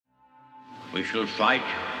We shall fight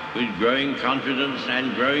with growing confidence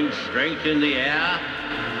and growing strength in the air.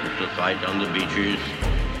 We shall fight on the beaches.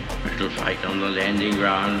 We shall fight on the landing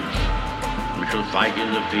grounds. We shall fight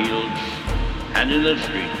in the fields and in the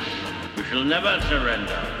streets. We shall never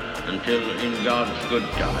surrender until, in God's good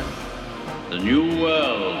time, the new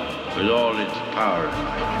world, with all its power and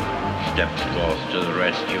might, steps forth to the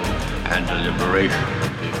rescue and the liberation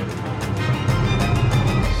of people.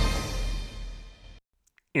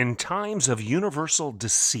 In times of universal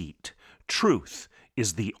deceit, truth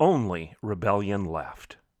is the only rebellion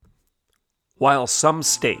left. While some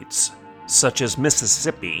states, such as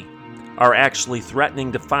Mississippi, are actually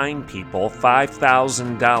threatening to fine people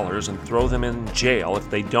 $5,000 and throw them in jail if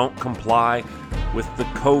they don't comply with the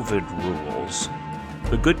COVID rules,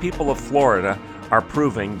 the good people of Florida are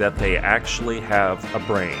proving that they actually have a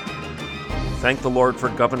brain. Thank the Lord for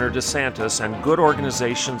Governor DeSantis and good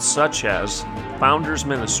organizations such as Founders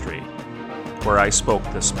Ministry, where I spoke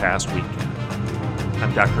this past weekend.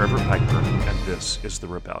 I'm Dr. Everett Piper, and this is The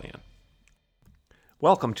Rebellion.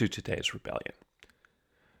 Welcome to today's Rebellion.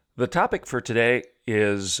 The topic for today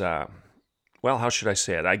is, how should I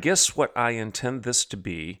say it? I guess what I intend this to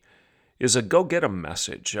be is a go-get-'em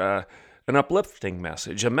message, an uplifting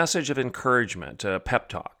message, a message of encouragement, a pep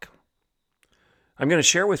talk. I'm going to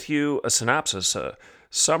share with you a synopsis, a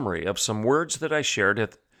summary of some words that I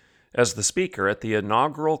shared as the speaker at the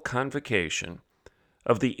inaugural convocation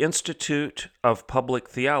of the Institute of Public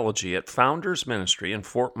Theology at Founders Ministry in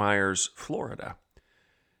Fort Myers, Florida,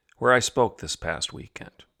 where I spoke this past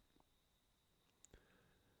weekend.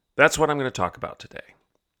 That's what I'm going to talk about today.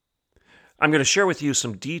 I'm going to share with you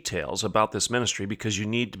some details about this ministry because you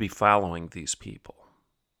need to be following these people.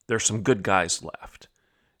 There's some good guys left.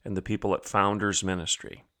 And the people at Founders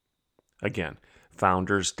Ministry. Again,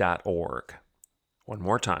 founders.org. One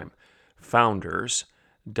more time,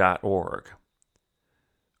 founders.org.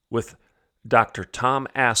 With Dr. Tom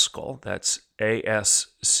Ascol, that's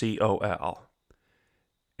A-S-C-O-L,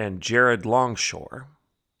 and Jared Longshore.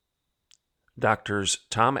 Doctors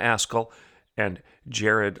Tom Ascol and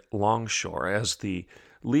Jared Longshore as the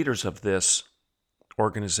leaders of this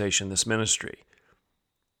organization, this ministry.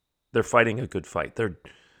 They're fighting a good fight. They're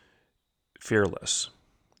fearless,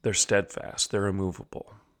 they're steadfast, they're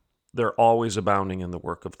immovable. They're always abounding in the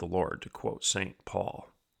work of the Lord, to quote St. Paul.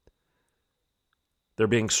 They're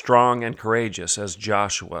being strong and courageous as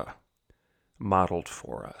Joshua modeled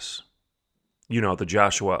for us. You know, the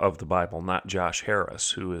Joshua of the Bible, not Josh Harris,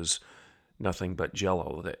 who is nothing but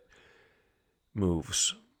jello that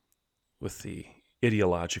moves with the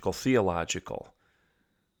ideological, theological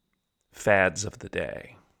fads of the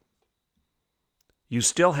day. You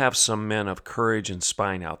still have some men of courage and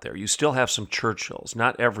spine out there. You still have some Churchills.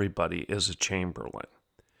 Not everybody is a Chamberlain.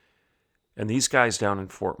 And these guys down in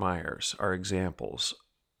Fort Myers are examples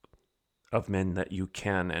of men that you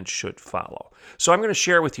can and should follow. So I'm going to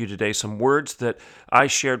share with you today some words that I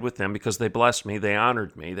shared with them because they blessed me, they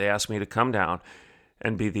honored me, they asked me to come down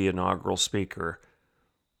and be the inaugural speaker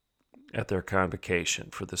at their convocation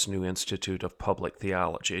for this new Institute of Public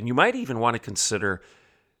Theology. And you might even want to consider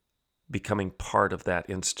becoming part of that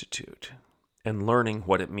institute and learning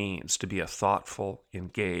what it means to be a thoughtful,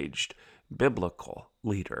 engaged, biblical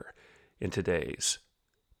leader in today's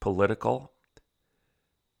political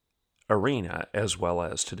arena as well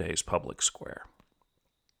as today's public square.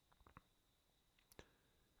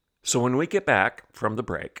 So when we get back from the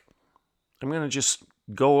break, I'm going to just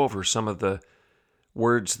go over some of the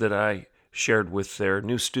words that I shared with their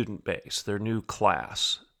new student base, their new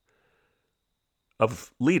class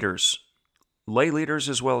of leaders, lay leaders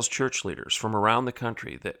as well as church leaders from around the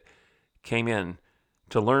country that came in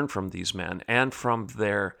to learn from these men and from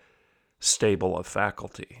their stable of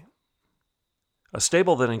faculty. A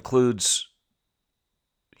stable that includes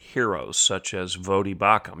heroes such as Vodi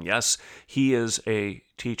Bakum. Yes, he is a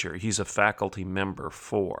teacher. He's a faculty member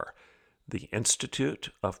for the Institute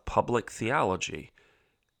of Public Theology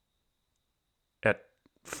at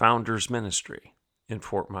Founders Ministry in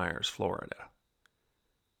Fort Myers, Florida.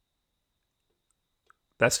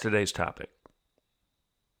 That's today's topic.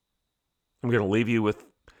 I'm going to leave you with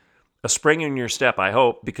a spring in your step, I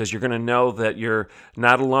hope, because you're going to know that you're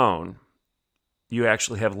not alone. You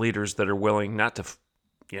actually have leaders that are willing not to,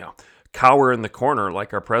 cower in the corner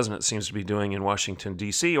like our president seems to be doing in Washington,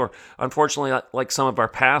 D.C., or unfortunately like some of our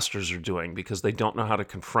pastors are doing because they don't know how to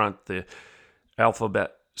confront the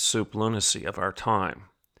alphabet soup lunacy of our time.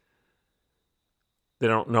 They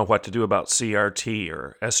don't know what to do about CRT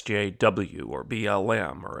or SJW or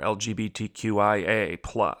BLM or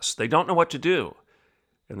LGBTQIA+. They don't know what to do.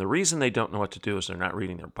 And the reason they don't know what to do is they're not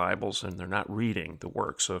reading their Bibles and they're not reading the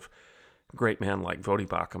works of great men like Vodi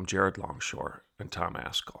Bakum, Jared Longshore, and Tom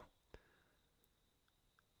Askell.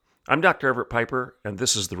 I'm Dr. Everett Piper, and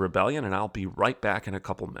this is The Rebellion, and I'll be right back in a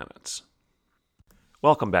couple minutes.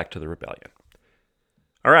 Welcome back to The Rebellion.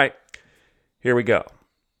 All right, here we go.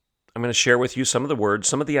 I'm going to share with you some of the words,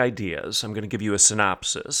 some of the ideas. I'm going to give you a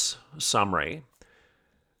synopsis, a summary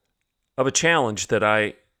of a challenge that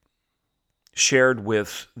I shared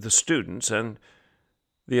with the students and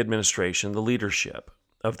the administration, the leadership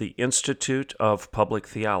of the Institute of Public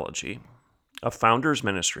Theology, a Founders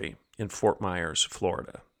Ministry in Fort Myers,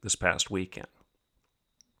 Florida, this past weekend.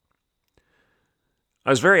 I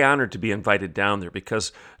was very honored to be invited down there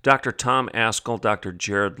because Dr. Tom Askell, Dr.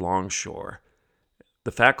 Jared Longshore,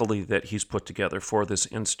 the faculty that he's put together for this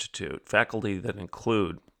institute, faculty that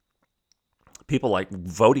include people like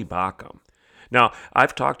Vodi Bakum. Now,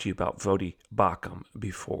 I've talked to you about Vodi Bakum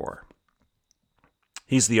before.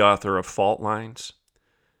 He's the author of Fault Lines,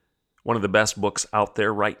 one of the best books out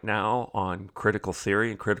there right now on critical theory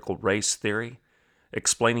and critical race theory,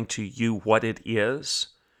 explaining to you what it is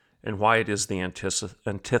and why it is the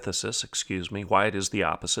antithesis, why it is the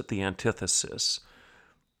opposite, the antithesis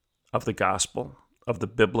of the gospel, of the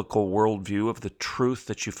biblical worldview, of the truth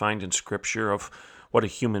that you find in Scripture, of what a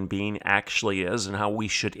human being actually is and how we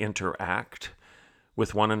should interact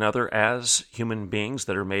with one another as human beings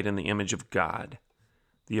that are made in the image of God,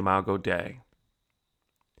 the Imago Dei,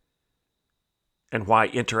 and why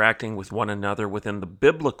interacting with one another within the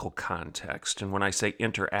biblical context, and when I say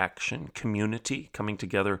interaction, community, coming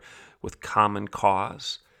together with common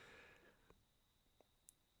cause,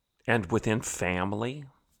 and within family,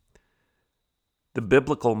 the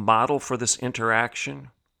biblical model for this interaction,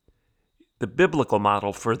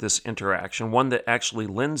 one that actually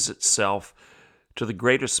lends itself to the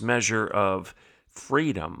greatest measure of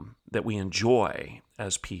freedom that we enjoy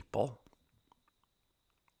as people.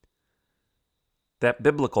 That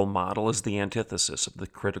biblical model is the antithesis of the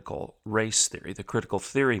critical race theory, the critical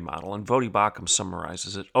theory model, and Vodi Bakum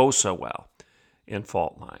summarizes it oh so well in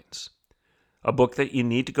Fault Lines, a book that you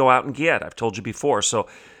need to go out and get. I've told you before, so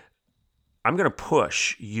I'm going to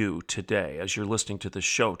push you today as you're listening to the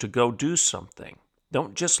show to go do something.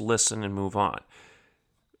 Don't just listen and move on.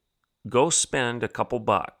 Go spend a couple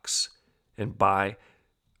bucks and buy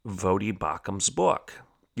Vodi Bakum's book.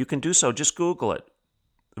 You can do so. Just Google it.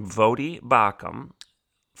 Vodi Bakum,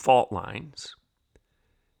 Fault Lines,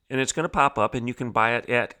 and it's going to pop up, and you can buy it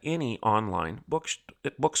at any online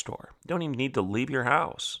bookstore. You don't even need to leave your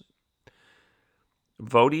house.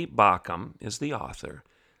 Vodi Bakum is the author.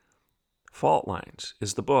 Fault Lines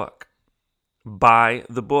is the book. Buy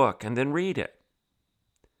the book and then read it.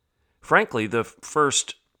 Frankly, the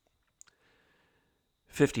first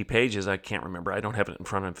 50 pages, I can't remember. I don't have it in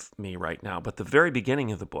front of me right now. But the very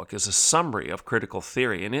beginning of the book is a summary of critical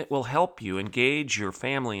theory, and it will help you engage your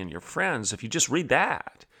family and your friends if you just read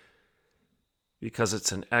that, because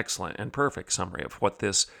it's an excellent and perfect summary of what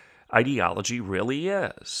this ideology really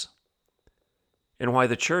is and why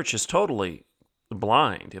the church is totally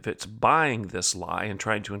blind if it's buying this lie and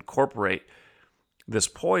trying to incorporate this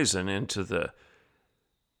poison into the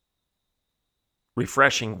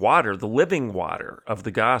refreshing water, the living water of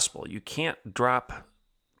the gospel. You can't drop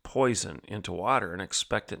poison into water and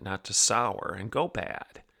expect it not to sour and go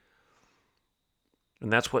bad.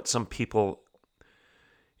 And that's what some people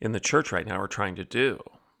in the church right now are trying to do.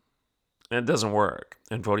 And it doesn't work.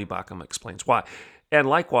 And Vodi Bakum explains why. And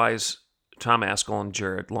likewise, Tom Askell and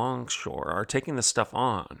Jared Longshore are taking this stuff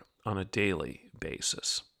on a daily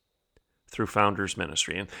basis through Founders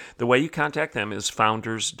Ministry. And the way you contact them is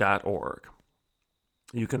founders.org.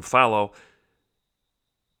 You can follow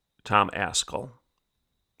Tom Askell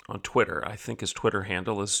on Twitter. I think his Twitter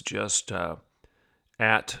handle is just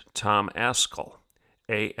at Tom Askell,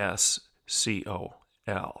 Ascol.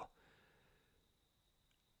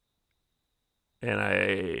 And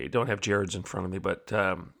I don't have Jared's in front of me, but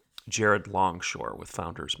Jared Longshore with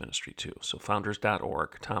Founders Ministry too. So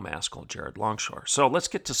founders.org, Tom Askell, Jared Longshore. So let's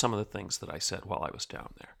get to some of the things that I said while I was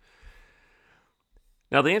down there.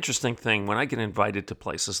 Now, the interesting thing, when I get invited to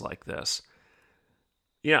places like this,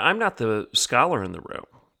 I'm not the scholar in the room.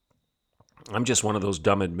 I'm just one of those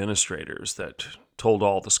dumb administrators that told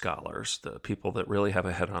all the scholars, the people that really have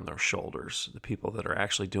a head on their shoulders, the people that are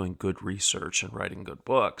actually doing good research and writing good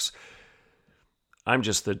books. I'm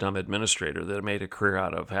just the dumb administrator that made a career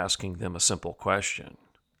out of asking them a simple question.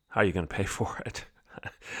 How are you going to pay for it?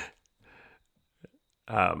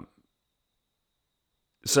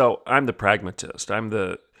 So I'm the pragmatist. I'm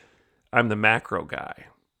the macro guy.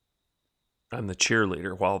 I'm the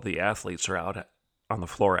cheerleader while the athletes are out on the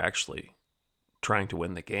floor actually trying to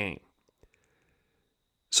win the game.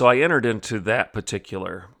 So I entered into that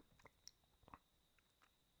particular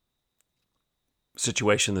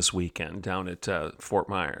situation this weekend down at Fort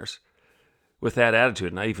Myers with that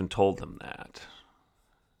attitude, and I even told them that.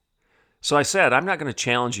 So I said, I'm not going to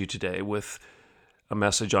challenge you today with a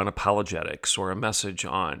message on apologetics or a message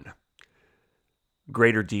on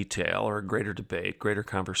greater detail or greater debate, greater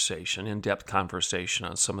conversation, in-depth conversation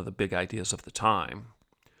on some of the big ideas of the time.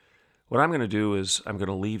 What I'm going to do is I'm going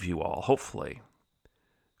to leave you all, hopefully,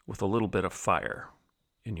 with a little bit of fire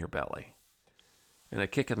in your belly and a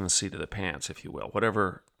kick in the seat of the pants, if you will,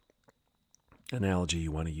 whatever analogy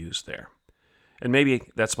you want to use there. And maybe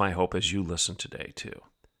that's my hope as you listen today, too.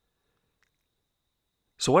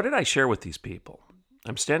 So what did I share with these people?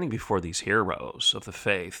 I'm standing before these heroes of the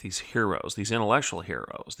faith, these heroes, these intellectual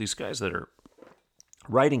heroes, these guys that are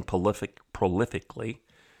writing prolifically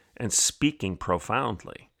and speaking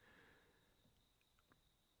profoundly,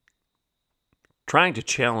 trying to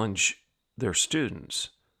challenge their students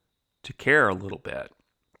to care a little bit,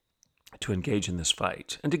 to engage in this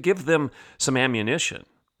fight, and to give them some ammunition,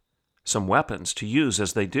 some weapons to use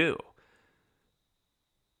as they do.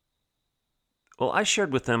 Well, I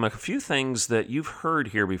shared with them a few things that you've heard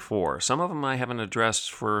here before. Some of them I haven't addressed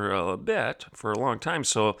for a long time,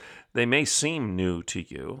 so they may seem new to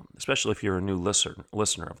you, especially if you're a new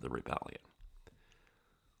listener of the Rebellion.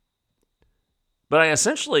 But I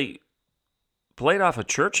essentially played off of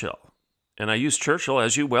Churchill, and I used Churchill,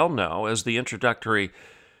 as you well know, as the introductory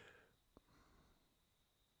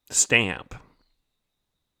stamp,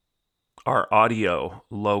 our audio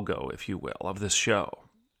logo, if you will, of this show.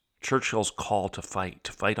 Churchill's call to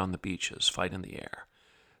fight on the beaches, fight in the air,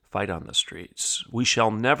 fight on the streets. We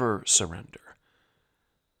shall never surrender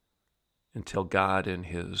until God in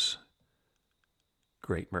his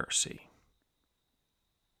great mercy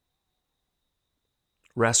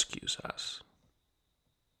rescues us,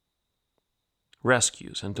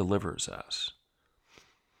 rescues and delivers us.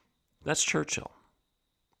 That's Churchill.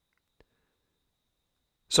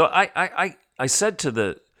 So I said to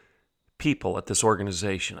the people at this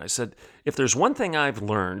organization, I said, if there's one thing I've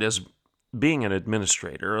learned as being an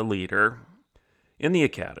administrator, a leader in the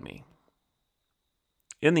academy,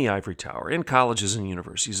 in the ivory tower, in colleges and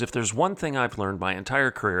universities, if there's one thing I've learned my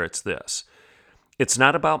entire career, it's this. It's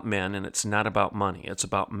not about men and it's not about money. It's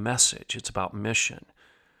about message. It's about mission.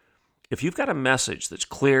 If you've got a message that's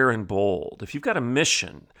clear and bold, if you've got a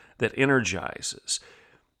mission that energizes,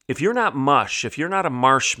 if you're not mush, if you're not a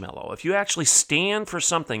marshmallow, if you actually stand for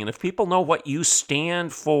something, and if people know what you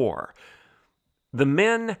stand for, the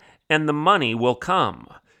men and the money will come.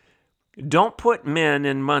 Don't put men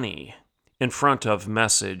and money in front of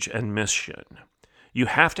message and mission. You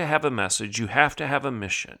have to have a message. You have to have a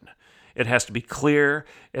mission. It has to be clear.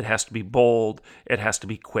 It has to be bold. It has to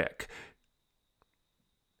be quick.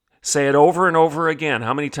 Say it over and over again.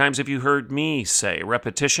 How many times have you heard me say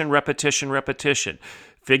repetition, repetition, repetition?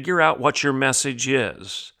 Figure out what your message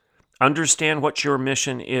is. Understand what your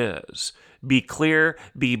mission is. Be clear,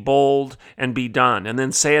 be bold, and be done. And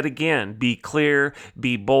then say it again. Be clear,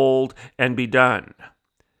 be bold, and be done.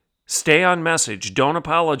 Stay on message. Don't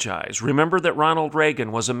apologize. Remember that Ronald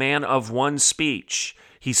Reagan was a man of one speech.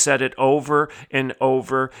 He said it over and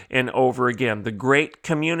over and over again. The great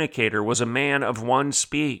communicator was a man of one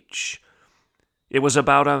speech. It was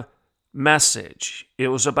about a message. It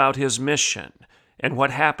was about his mission. And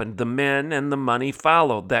what happened? The men and the money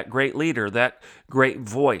followed that great leader, that great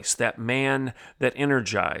voice, that man that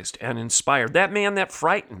energized and inspired, that man that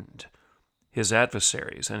frightened his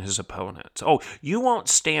adversaries and his opponents. Oh, you won't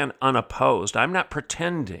stand unopposed. I'm not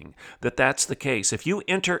pretending that that's the case. If you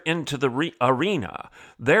enter into the arena,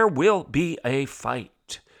 there will be a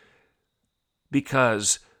fight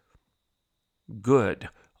because good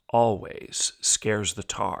always scares the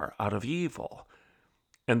tar out of evil.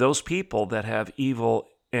 And those people that have evil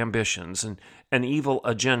ambitions and an evil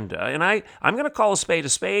agenda, and I'm going to call a spade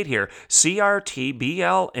here, CRT,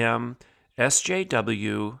 BLM,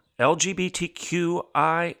 SJW, LGBTQIA+,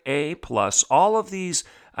 all of these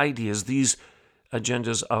ideas, these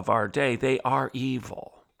agendas of our day, they are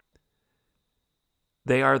evil.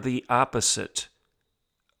 They are the opposite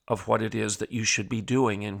of what it is that you should be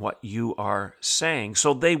doing and what you are saying.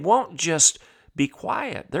 So they won't just be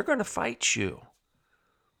quiet. They're going to fight you.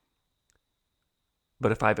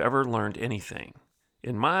 But if I've ever learned anything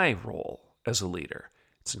in my role as a leader,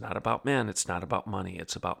 it's not about men, it's not about money,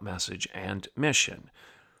 it's about message and mission.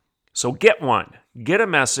 So get one, get a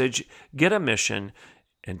message, get a mission,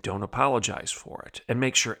 and don't apologize for it. And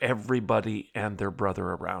make sure everybody and their brother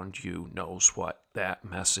around you knows what that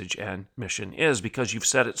message and mission is, because you've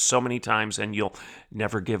said it so many times and you'll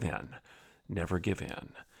never give in. never give in.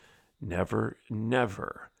 Never,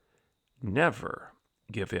 never, never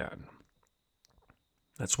give in.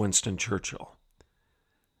 That's Winston Churchill.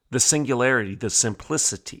 The singularity, the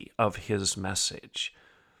simplicity of his message.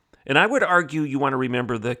 And I would argue you want to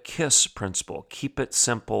remember the KISS principle. Keep it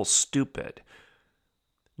simple, stupid.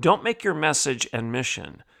 Don't make your message and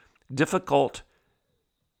mission difficult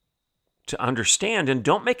to understand, and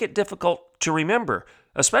don't make it difficult to remember,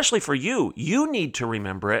 especially for you. You need to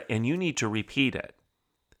remember it, and you need to repeat it.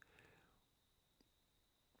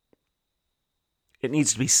 It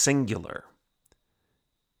needs to be singular.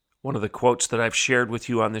 One of the quotes that I've shared with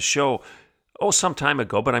you on this show, some time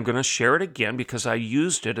ago, but I'm going to share it again because I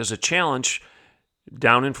used it as a challenge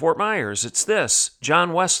down in Fort Myers. It's this,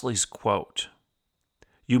 John Wesley's quote.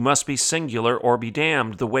 You must be singular or be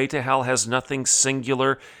damned. The way to hell has nothing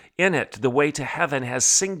singular in it. The way to heaven has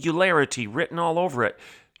singularity written all over it.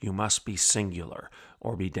 You must be singular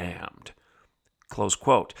or be damned. Close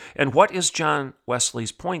quote. And what is John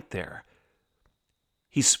Wesley's point there?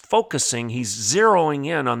 He's focusing, he's zeroing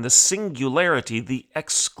in on the singularity, the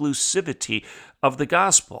exclusivity of the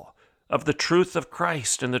gospel, of the truth of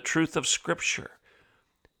Christ and the truth of Scripture.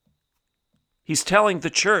 He's telling the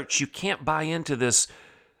church, you can't buy into this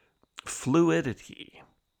fluidity,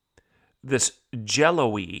 this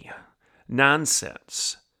jello-y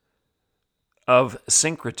nonsense of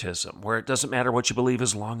syncretism, where it doesn't matter what you believe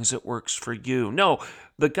as long as it works for you. No,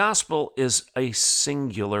 the gospel is a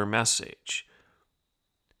singular message.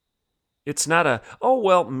 It's not a,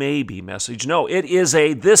 maybe message. No, it is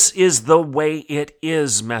this is the way it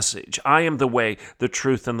is message. I am the way, the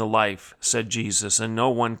truth, and the life, said Jesus, and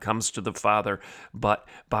no one comes to the Father but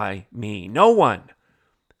by me. No one.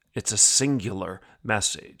 It's a singular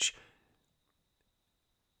message.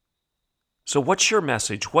 So what's your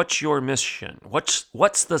message? What's your mission?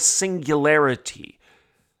 What's the singularity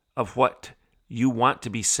of what you want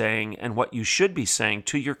to be saying and what you should be saying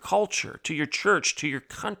to your culture, to your church, to your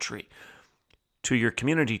country, to your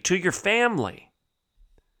community, to your family?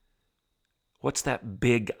 What's that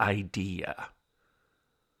big idea?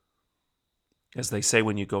 As they say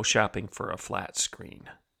when you go shopping for a flat screen.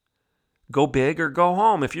 Go big or go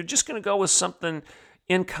home. If you're just going to go with something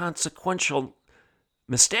inconsequential,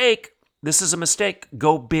 this is a mistake.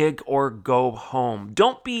 Go big or go home.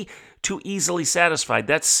 Don't be too easily satisfied.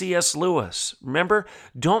 That's C.S. Lewis. Remember?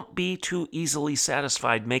 Don't be too easily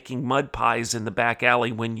satisfied making mud pies in the back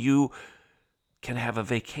alley when you can have a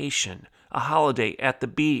vacation, a holiday at the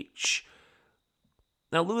beach.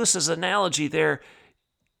 Now, Lewis's analogy there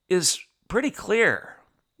is pretty clear.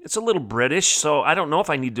 It's a little British, so I don't know if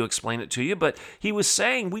I need to explain it to you, but he was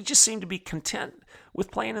saying we just seem to be content with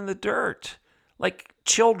playing in the dirt, like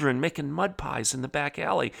children making mud pies in the back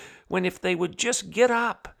alley, when if they would just get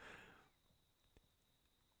up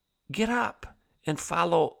and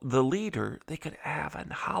follow the leader, they could have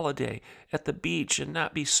a holiday at the beach and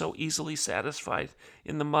not be so easily satisfied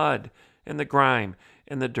in the mud and the grime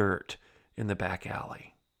and the dirt in the back alley.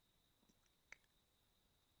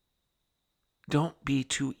 Don't be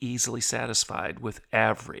too easily satisfied with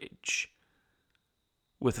average,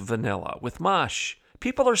 with vanilla, with mush.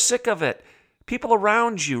 People are sick of it. People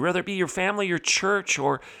around you, whether it be your family, your church,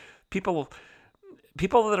 or people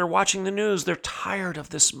that are watching the news, they're tired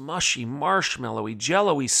of this mushy, marshmallowy,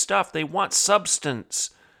 jello-y stuff. They want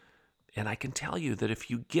substance. And I can tell you that if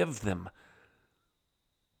you give them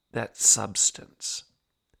that substance,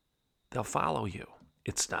 they'll follow you.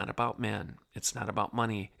 It's not about men. It's not about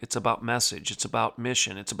money. It's about message. It's about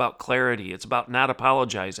mission. It's about clarity. It's about not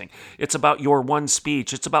apologizing. It's about your one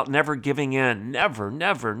speech. It's about never giving in. Never,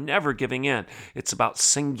 never, never giving in. It's about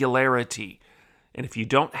singularity. And if you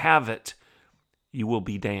don't have it, you will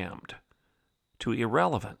be damned to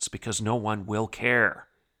irrelevance because no one will care.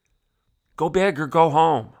 Go big or go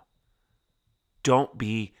home. Don't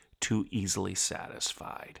be too easily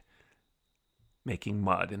satisfied making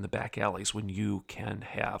mud in the back alleys when you can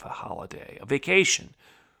have a holiday, a vacation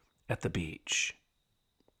at the beach.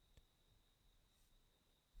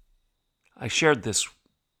 I shared this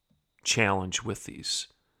challenge with these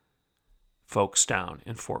folks down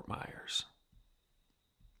in Fort Myers.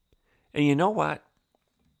 And you know what?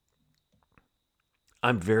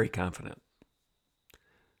 I'm very confident.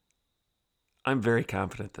 I'm very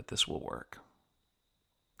confident that this will work,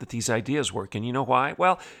 that these ideas work. And you know why?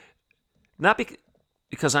 Well, not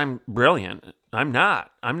because I'm brilliant. I'm not.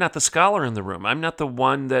 I'm not the scholar in the room. I'm not the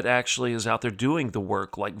one that actually is out there doing the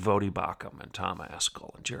work like Vodi Bakum and Tom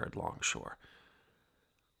Askell and Jared Longshore.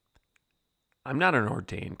 I'm not an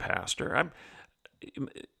ordained pastor.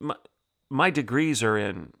 My degrees are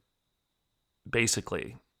in,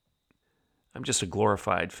 basically, I'm just a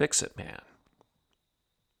glorified fix-it man.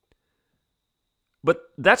 But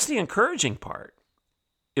that's the encouraging part.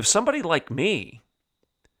 If somebody like me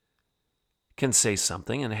can say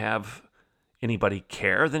something and have anybody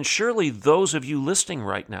care, then surely those of you listening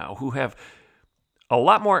right now who have a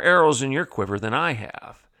lot more arrows in your quiver than I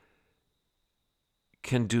have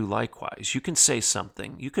can do likewise. You can say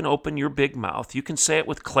something. You can open your big mouth. You can say it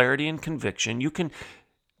with clarity and conviction. You can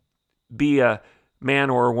be a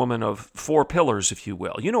man or a woman of 4 pillars, if you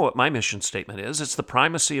will. You know what my mission statement is. It's the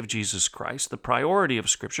primacy of Jesus Christ, the priority of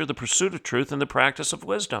Scripture, the pursuit of truth, and the practice of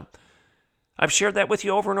wisdom. I've shared that with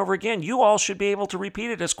you over and over again. You all should be able to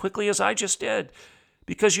repeat it as quickly as I just did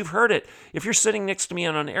because you've heard it. If you're sitting next to me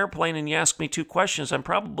on an airplane and you ask me 2 questions, I'm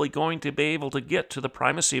probably going to be able to get to the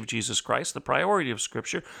primacy of Jesus Christ, the priority of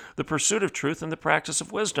Scripture, the pursuit of truth, and the practice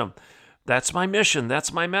of wisdom. That's my mission.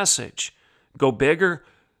 That's my message. Go big or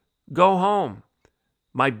go home.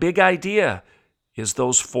 My big idea is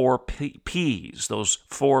those 4 P's, those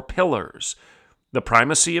 4 pillars. The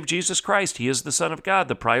primacy of Jesus Christ. He is the Son of God.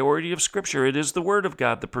 The priority of Scripture. It is the Word of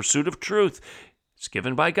God. The pursuit of truth. It's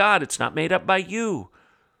given by God. It's not made up by you.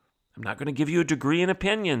 I'm not going to give you a degree in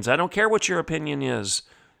opinions. I don't care what your opinion is.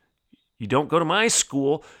 You don't go to my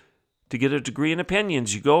school to get a degree in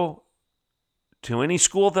opinions. You go to any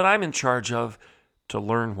school that I'm in charge of to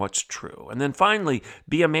learn what's true. And then finally,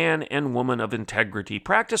 be a man and woman of integrity.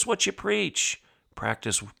 Practice what you preach.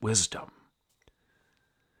 Practice wisdom.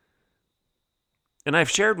 And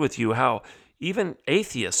I've shared with you how even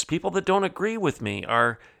atheists, people that don't agree with me,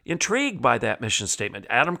 are intrigued by that mission statement.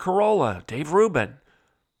 Adam Carolla, Dave Rubin.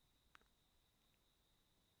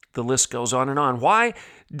 The list goes on and on. Why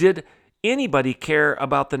did anybody care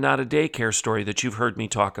about the not a daycare story that you've heard me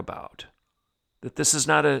talk about? That this is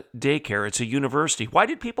not a daycare, it's a university. Why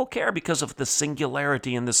did people care? Because of the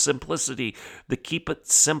singularity and the simplicity, the keep it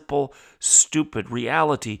simple, stupid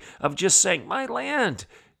reality of just saying, my land,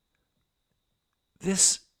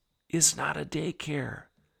 this is not a daycare.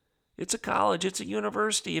 It's a college, it's a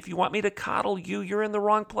university. If you want me to coddle you, you're in the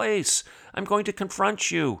wrong place. I'm going to confront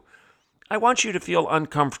you. I want you to feel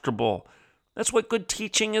uncomfortable. That's what good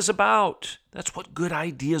teaching is about. That's what good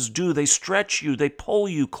ideas do. They stretch you. They pull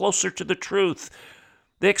you closer to the truth.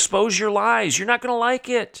 They expose your lies. You're not going to like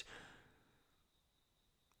it.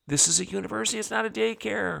 This is a university. It's not a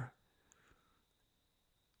daycare.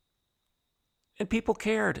 And people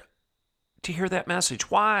cared to hear that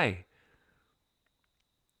message. Why?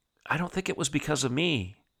 I don't think it was because of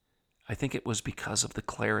me. I think it was because of the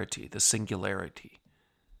clarity, the singularity.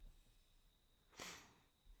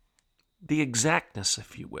 The exactness,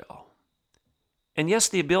 if you will. And yes,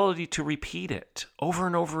 the ability to repeat it over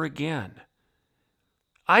and over again.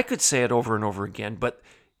 I could say it over and over again, but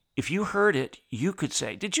if you heard it, you could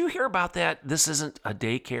say, did you hear about that? This isn't a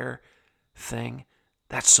daycare thing.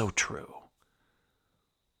 That's so true.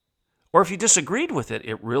 Or if you disagreed with it,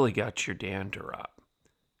 it really got your dander up.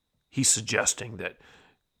 He's suggesting that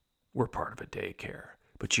we're part of a daycare.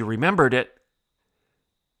 But you remembered it,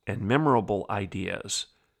 and memorable ideas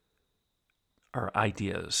are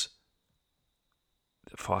ideas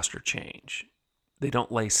that foster change. They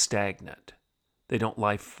don't lay stagnant. They don't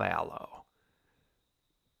lie fallow.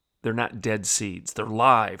 They're not dead seeds. They're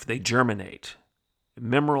live. They germinate.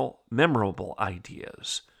 Memorable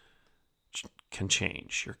ideas can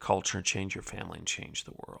change your culture, change your family, and change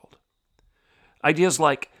the world. Ideas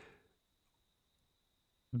like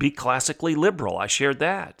be classically liberal. I shared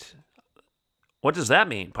that. What does that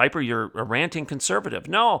mean? Piper, you're a ranting conservative.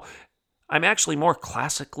 No, I'm actually more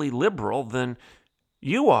classically liberal than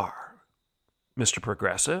you are, Mr.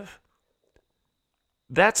 Progressive.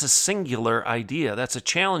 That's a singular idea. That's a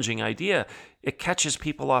challenging idea. It catches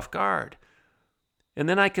people off guard. And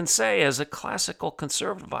then I can say, as a classical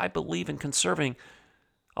conservative, I believe in conserving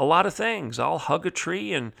a lot of things. I'll hug a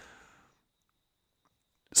tree and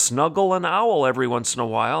snuggle an owl every once in a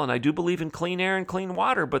while, and I do believe in clean air and clean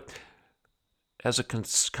water, but as a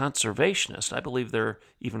conservationist, I believe there are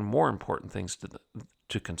even more important things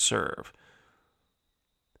to conserve.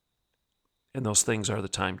 And those things are the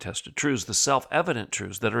time-tested truths, the self-evident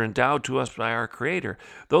truths that are endowed to us by our Creator.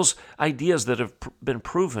 Those ideas that have been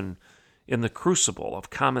proven in the crucible of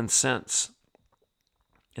common sense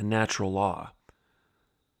and natural law.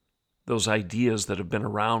 Those ideas that have been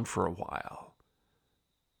around for a while.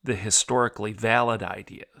 The historically valid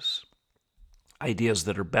ideas. Ideas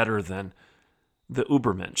that are better than the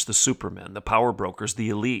Ubermensch, the supermen, the power brokers, the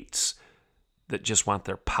elites that just want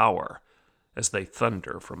their power as they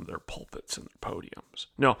thunder from their pulpits and their podiums.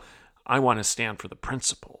 No, I want to stand for the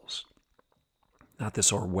principles, not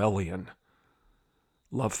this Orwellian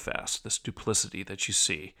love fest, this duplicity that you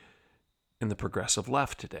see in the progressive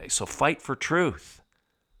left today. So fight for truth.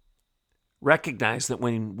 Recognize that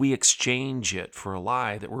when we exchange it for a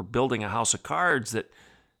lie, that we're building a house of cards that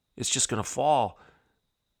it's just going to fall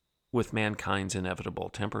with mankind's inevitable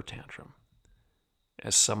temper tantrum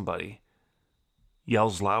as somebody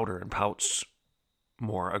yells louder and pouts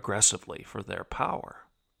more aggressively for their power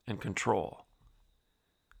and control.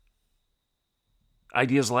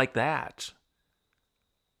 Ideas like that.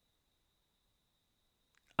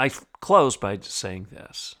 I close by saying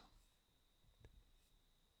this.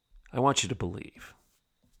 I want you to believe.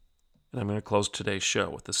 And I'm going to close today's show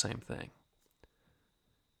with the same thing.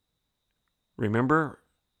 Remember,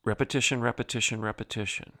 repetition, repetition,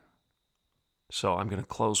 repetition. So I'm going to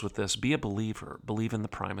close with this. Be a believer. Believe in the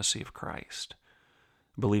primacy of Christ.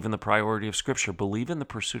 Believe in the priority of Scripture. Believe in the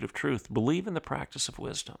pursuit of truth. Believe in the practice of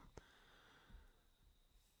wisdom.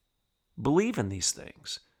 Believe in these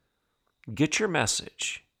things. Get your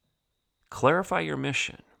message. Clarify your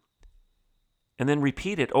mission. And then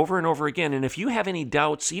repeat it over and over again. And if you have any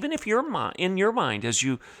doubts, even if you're in your mind as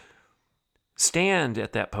you stand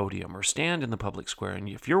at that podium or stand in the public square, and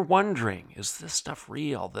if you're wondering, is this stuff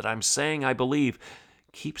real that I'm saying I believe?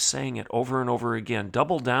 Keep saying it over and over again.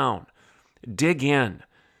 Double down. Dig in.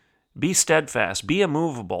 Be steadfast. Be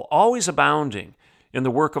immovable. Always abounding in the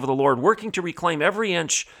work of the Lord, working to reclaim every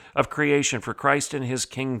inch of creation for Christ and His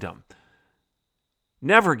kingdom.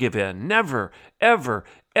 Never give in. Never, ever,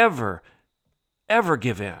 ever, ever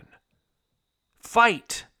give in.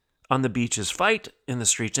 Fight on the beaches. Fight in the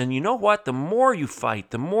streets. And you know what? The more you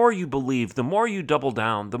fight, the more you believe, the more you double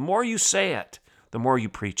down, the more you say it, the more you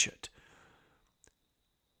preach it,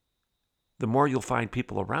 the more you'll find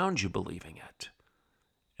people around you believing it,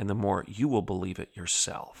 and the more you will believe it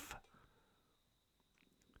yourself.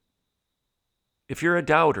 If you're a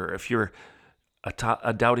doubter, if you're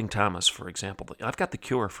a doubting Thomas, for example, I've got the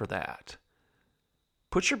cure for that.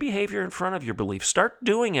 Put your behavior in front of your belief. Start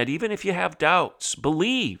doing it, even if you have doubts.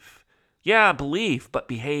 Believe. Yeah, believe, but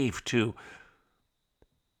behave too.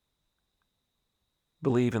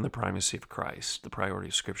 Believe in the primacy of Christ, the priority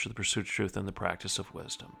of Scripture, the pursuit of truth, and the practice of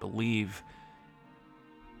wisdom. Believe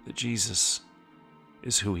that Jesus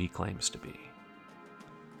is who He claims to be.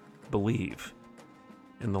 Believe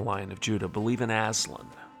in the Lion of Judah. Believe in Aslan.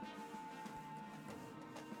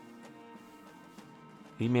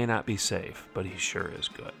 He may not be safe, but he sure is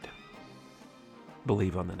good.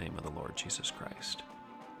 Believe on the name of the Lord Jesus Christ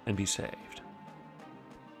and be saved.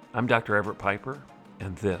 I'm Dr. Everett Piper,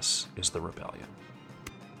 and this is The Rebellion.